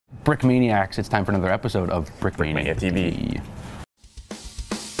Brickmaniacs, it's time for another episode of Brickmania TV.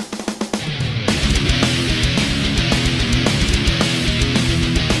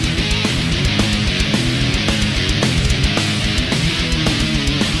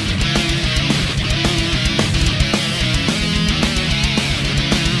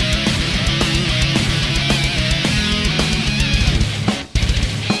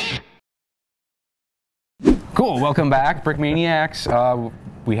 Cool, welcome back, Brickmaniacs.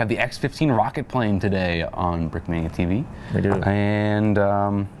 We have the X-15 rocket plane today on Brickmania TV. We do. And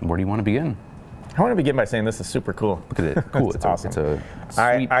where do you want to begin? I want to begin by saying this is super cool. Look at it. Cool. It's awesome. It's a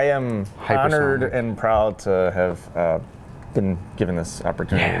sweet, I am honored and proud to have been given this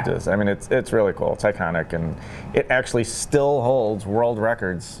opportunity to do this. I mean, it's really cool. It's iconic, and it actually still holds world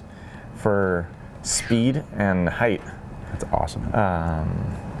records for speed and height. That's awesome.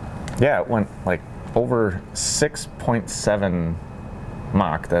 Yeah, it went like over 6.7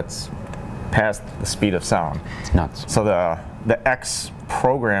 Mach. That's past the speed of sound. It's nuts. So the X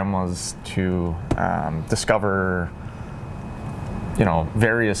program was to discover,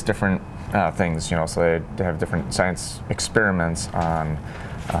 various different things. So they have different science experiments on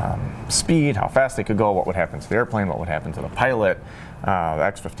speed, how fast they could go, what would happen to the airplane, what would happen to the pilot. The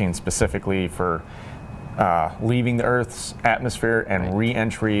X-15 specifically for leaving the Earth's atmosphere and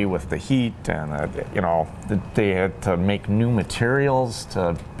re-entry with the heat, and they had to make new materials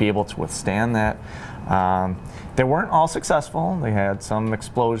to be able to withstand that. They weren't all successful. They had some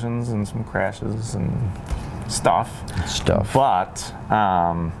explosions and some crashes and stuff. But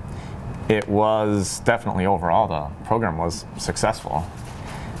it was definitely, overall, the program was successful.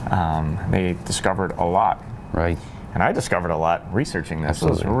 They discovered a lot. Right. And I discovered a lot researching this.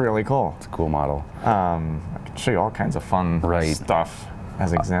 Absolutely. It was really cool. It's a cool model. I can show you all kinds of fun stuff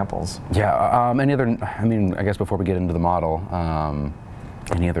as examples. Yeah. Any other? I mean, I guess before we get into the model,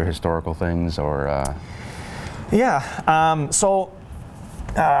 any other historical things or? Yeah.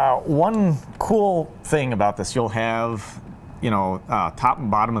 One cool thing about this, you'll have, top and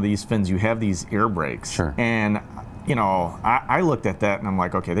bottom of these fins, you have these air brakes. Sure. And I looked at that and I'm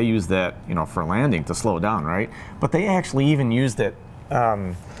like, okay, they use that, for landing to slow down, right? But they actually even used it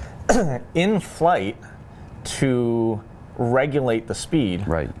in flight to regulate the speed.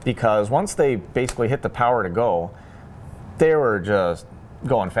 Right. Because once they basically hit the power to go, they were just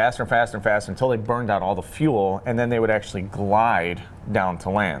going faster and faster and faster until they burned out all the fuel, and then they would actually glide down to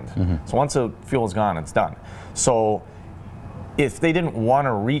land. Mm-hmm. So once the fuel's gone, it's done. So if they didn't want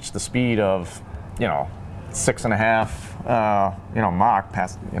to reach the speed of, 6.5, Mach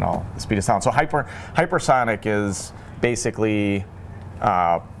past, the speed of sound. So hypersonic is basically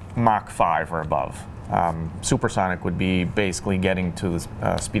Mach 5 or above. Supersonic would be basically getting to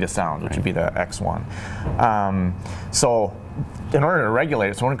the speed of sound, which would be the X1. So in order to regulate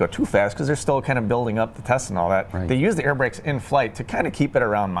it, so it wouldn't go too fast, because they're still kind of building up the tests and all that. Right. They use the air brakes in flight to kind of keep it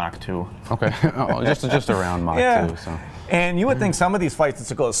around Mach 2. Okay, just around Mach 2. So. And you would think some of these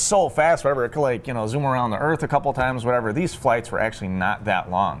flights, it goes so fast, whatever, it could zoom around the Earth a couple times, whatever. These flights were actually not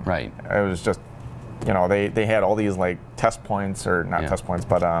that long. Right. It was just, they had all these test points, or not test points,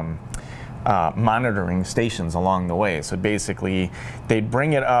 but monitoring stations along the way. So basically, they'd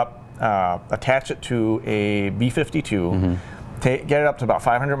bring it up, attach it to a B-52, get it up to about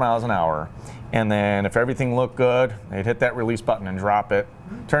 500 miles an hour, and then if everything looked good, they'd hit that release button and drop it,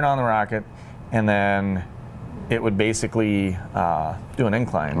 turn on the rocket, and then it would basically do an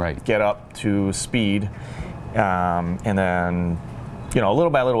incline, get up to speed, and then, little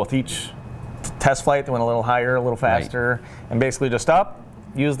by little with each test flight, they went a little higher, a little faster, and basically just up,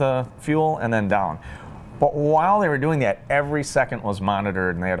 use the fuel, and then down. But while they were doing that, every second was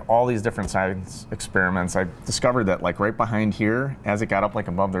monitored, and they had all these different science experiments. I discovered that right behind here, as it got up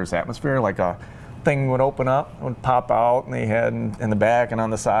above there's atmosphere, a thing would open up, would pop out, and they had in the back and on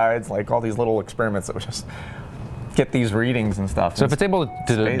the sides, all these little experiments that would just get these readings and stuff. So if it's able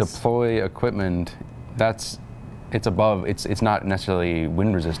to deploy equipment, it's above, it's not necessarily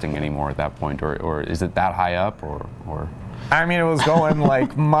wind resisting anymore at that point, or is it that high up, or? I mean, it was going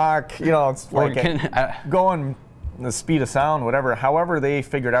Mach, it's going the speed of sound, whatever. However, they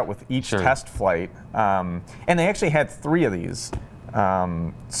figured out with each test flight, and they actually had 3 of these.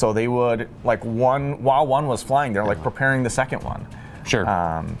 So they would, while one was flying, they're preparing the second one. Sure.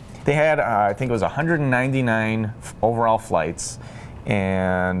 They had, I think it was 199 overall flights,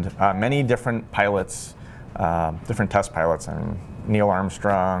 and many different pilots, different test pilots. I mean, Neil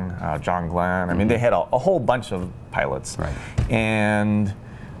Armstrong, John Glenn. I mean, they had a whole bunch of pilots. Right. And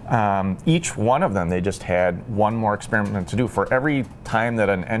Each one of them, they just had one more experiment to do. For every time that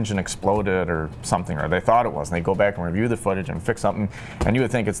an engine exploded or something, or they thought it was, and they go back and review the footage and fix something, and you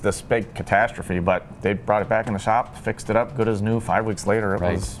would think it's this big catastrophe, but they brought it back in the shop, fixed it up, good as new. 5 weeks later, it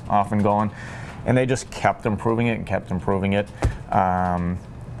was off and going. And they just kept improving it and kept improving it.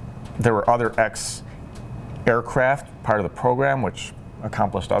 There were other X aircraft part of the program, which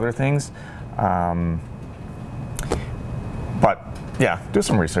accomplished other things. But yeah, do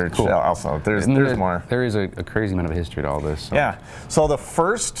some research. Cool. Also, there's more. There is a crazy amount of history to all this. So. Yeah. So the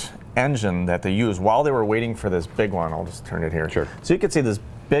first engine that they used while they were waiting for this big one, I'll just turn it here. Sure. So you can see this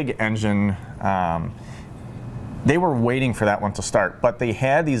big engine. They were waiting for that one to start, but they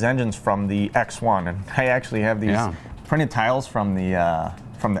had these engines from the X1, and I actually have these printed tiles from the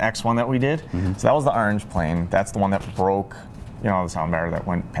X1 that we did. So that was the orange plane. That's the one that broke, you know, the sound barrier that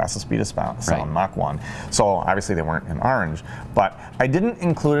went past the speed of sound, Mach 1. So obviously they weren't in orange, but I didn't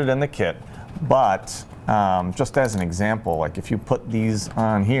include it in the kit. But just as an example, like if you put these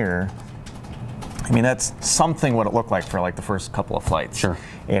on here, I mean that's something what it looked like for like the first couple of flights. Sure.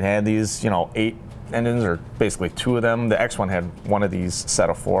 It had these, you know, 8 engines, or basically 2 of them. The X1 had one of these set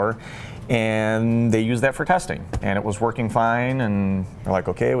of 4, and they used that for testing, and it was working fine. And they're like,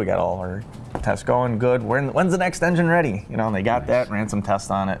 okay, we got all our tests going, good. When's the next engine ready? You know, and they got that, ran some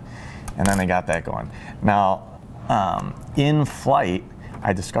tests on it, and then they got that going. Now, in flight,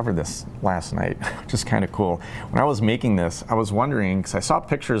 I discovered this last night, which is kind of cool. When I was making this, I was wondering, because I saw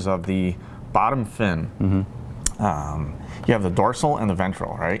pictures of the bottom fin. You have the dorsal and the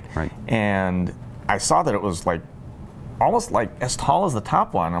ventral, right? Right. And I saw that it was like almost like as tall as the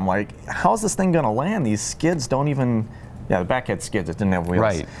top one. I'm like, how's this thing gonna land? These skids don't even, the back had skids, it didn't have wheels.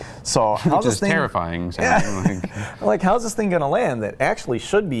 Right. So how's this thing? Terrifying. So like, how's this thing gonna land that actually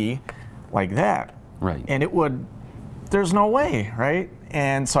should be like that? Right. And it would, there's no way, right?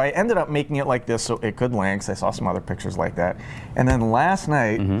 And so I ended up making it like this so it could land, because I saw some other pictures like that. And then last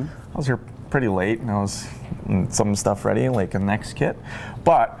night, I was here pretty late, and I was getting some stuff ready, like a next kit.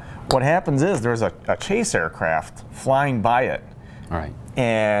 But what happens is there's a chase aircraft flying by it. All right.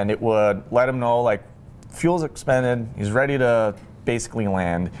 And it would let him know, like, fuel's expended, he's ready to basically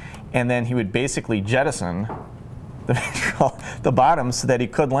land, and then he would basically jettison the bottom so that he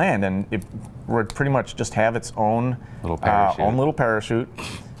could land, and it would pretty much just have its own little parachute.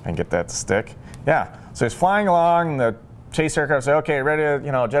 I can get that to stick. Yeah. So he's flying along, the chase aircraft say, okay, ready to,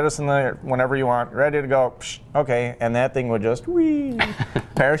 you know, jettison whenever you want, ready to go. Psh, okay, and that thing would just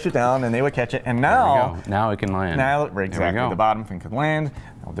parachute down, and they would catch it. And now, now it can land. Now, exactly, the bottom fin could land.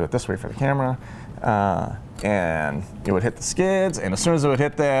 I'll do it this way for the camera, and it would hit the skids, and as soon as it would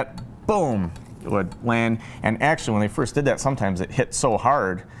hit that, boom, it would land. And actually, when they first did that, sometimes it hit so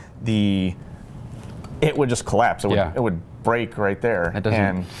hard, it would just collapse. It would break right there,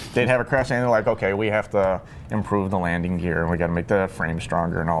 and they'd have a crash, and they're like, okay, we have to improve the landing gear, and we got to make the frame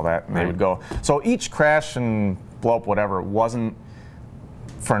stronger and all that, and they would go. So each crash and blow up, whatever, wasn't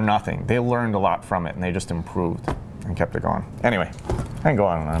for nothing. They learned a lot from it, and they just improved and kept it going. Anyway, I can go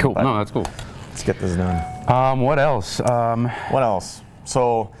on and on. Cool. No, that's cool. Let's get this done. What else? What else?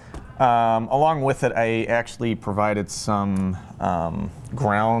 So along with it, I actually provided some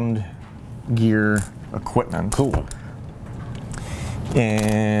ground gear equipment. Cool.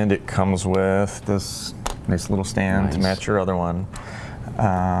 And it comes with this nice little stand to match your other one.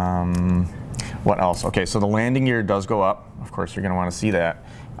 What else? Okay, so the landing gear does go up. Of course, you're going to want to see that.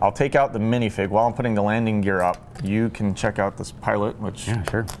 I'll take out the minifig. While I'm putting the landing gear up, you can check out this pilot, which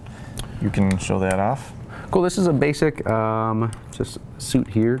you can show that off. Cool. This is a basic just suit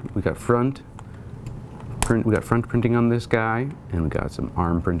here. We got front printing on this guy, and we got some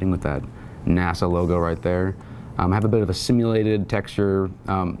arm printing with that NASA logo right there. I have a bit of a simulated texture.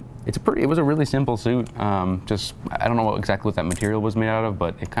 It was a really simple suit. Just, I don't know exactly what that material was made out of,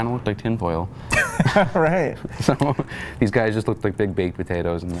 but it kind of looked like tinfoil. Right. So these guys just looked like big baked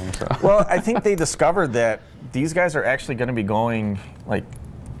potatoes in there. So. Well, I think they discovered that these guys are actually going to be going like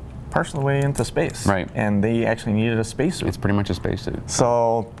partially the way into space. Right. And they actually needed a spacesuit. It's pretty much a spacesuit.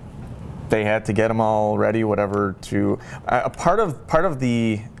 So they had to get them all ready, whatever. To part of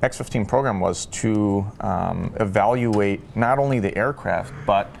the X-15 program was to evaluate not only the aircraft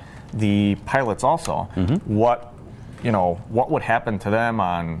but the pilots also. What would happen to them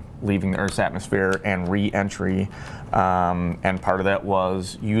on leaving the Earth's atmosphere and re-entry, and part of that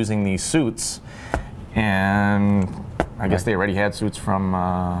was using these suits. And I guess they already had suits from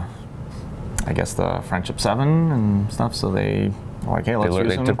I guess the Friendship 7 and stuff, so they were like, hey, let's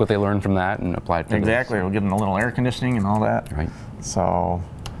use them. They took what they learned from that and applied to exactly. this. We'll give them a little air conditioning and all that. Right. So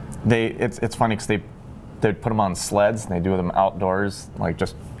it's funny because they'd put them on sleds, and they do them outdoors, like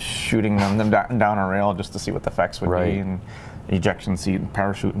just shooting them down a rail just to see what the effects would be, and ejection seat and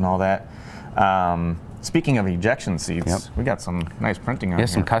parachute and all that. Speaking of ejection seats, we got some nice printing on here.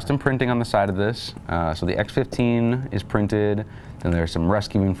 Some custom printing on the side of this. So the X-15 is printed, and there's some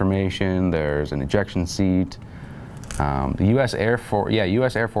rescue information, there's an ejection seat. The U.S. Air Force,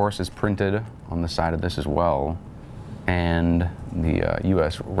 U.S. Air Force is printed on the side of this as well, and the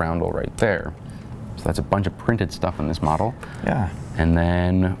U.S. roundel right there. So that's a bunch of printed stuff in this model. Yeah. And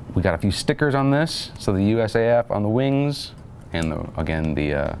then we got a few stickers on this. So the USAF on the wings, and again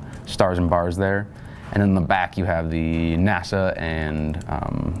the stars and bars there. And in the back you have the NASA and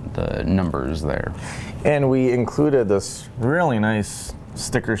the numbers there. And we included this really nice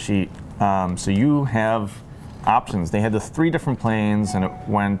sticker sheet. So you have options. They had the 3 different planes, and it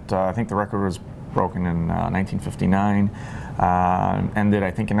went, I think the record was broken in 1959, ended I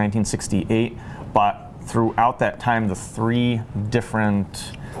think in 1968, but throughout that time the 3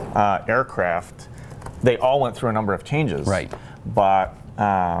 different aircraft, they all went through a number of changes. Right. But you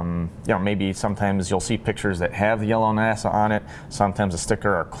know, maybe sometimes you'll see pictures that have the yellow NASA on it. Sometimes the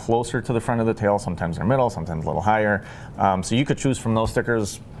sticker are closer to the front of the tail, sometimes they're middle, sometimes a little higher. So you could choose from those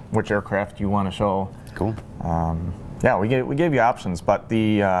stickers which aircraft you want to show. Cool. Yeah, we gave you options, but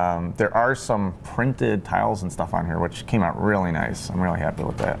there are some printed tiles and stuff on here which came out really nice. I'm really happy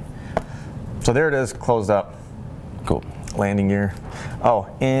with that. So there it is, closed up. Cool. Landing gear. Oh,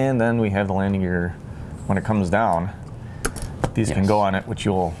 and then we have the landing gear when it comes down. These can go on it, which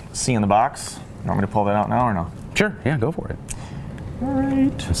you'll see in the box. You want me to pull that out now or no? Sure, yeah, go for it. All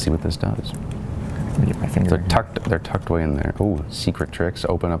right. Let's see what this does. Let me get my finger. They're tucked away in there. Oh, secret tricks.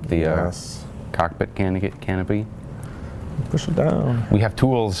 Open up the cockpit canopy. Push it down. We have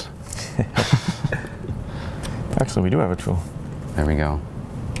tools. Actually, we do have a tool. There we go.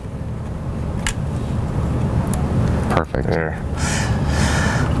 Perfect. There.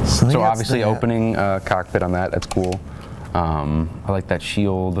 So obviously opening cockpit on that, that's cool. I like that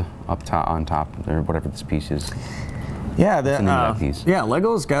shield up top, on top, or whatever this piece is. Yeah, yeah,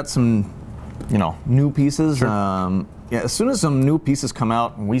 Lego's got some, you know, new pieces. Sure. Yeah, as soon as some new pieces come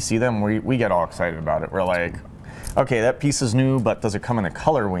out and we see them, we get all excited about it. We're like, okay, that piece is new, but does it come in the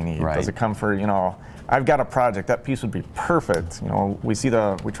color we need? Right. Does it come for, you know, I've got a project, that piece would be perfect. You know, we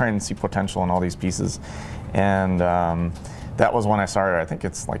try and see potential in all these pieces. And that was when I started. I think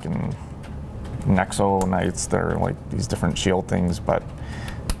it's like in Nexo Nights, they're like these different shield things, but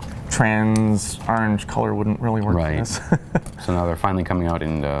trans orange color wouldn't really work for this. So now they're finally coming out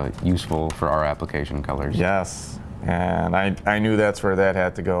in useful for our application colors. Yes, and I knew that's where that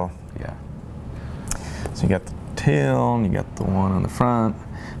had to go. Yeah. So you got the tail, and you got the one on the front.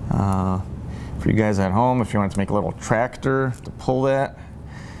 For you guys at home, if you wanted to make a little tractor to pull that,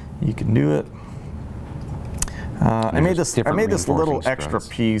 you can do it. I made this little extra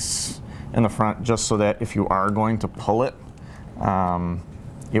piece in the front just so that if you are going to pull it,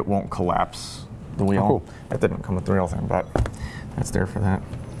 it won't collapse the wheel. Oh, cool. That didn't come with the real thing, but that's there for that.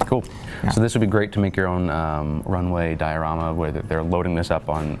 Cool. Yeah. So this would be great to make your own runway diorama where they're loading this up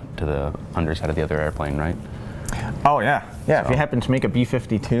onto the underside of the other airplane, right? Oh yeah, yeah. So, if you happen to make a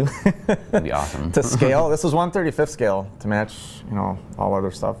B-52, that'd be awesome. To scale, this is 1/35th scale to match, you know, all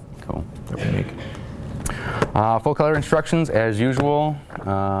other stuff. Cool. That we make. Full color instructions as usual.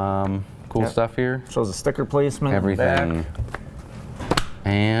 Cool stuff here. Shows the sticker placement. Everything.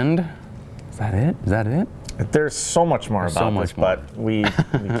 And is that it? Is that it? There's so much more about this, but we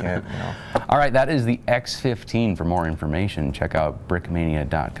can't, you know. All right, that is the X-15. For more information, check out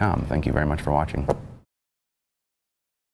brickmania.com. Thank you very much for watching.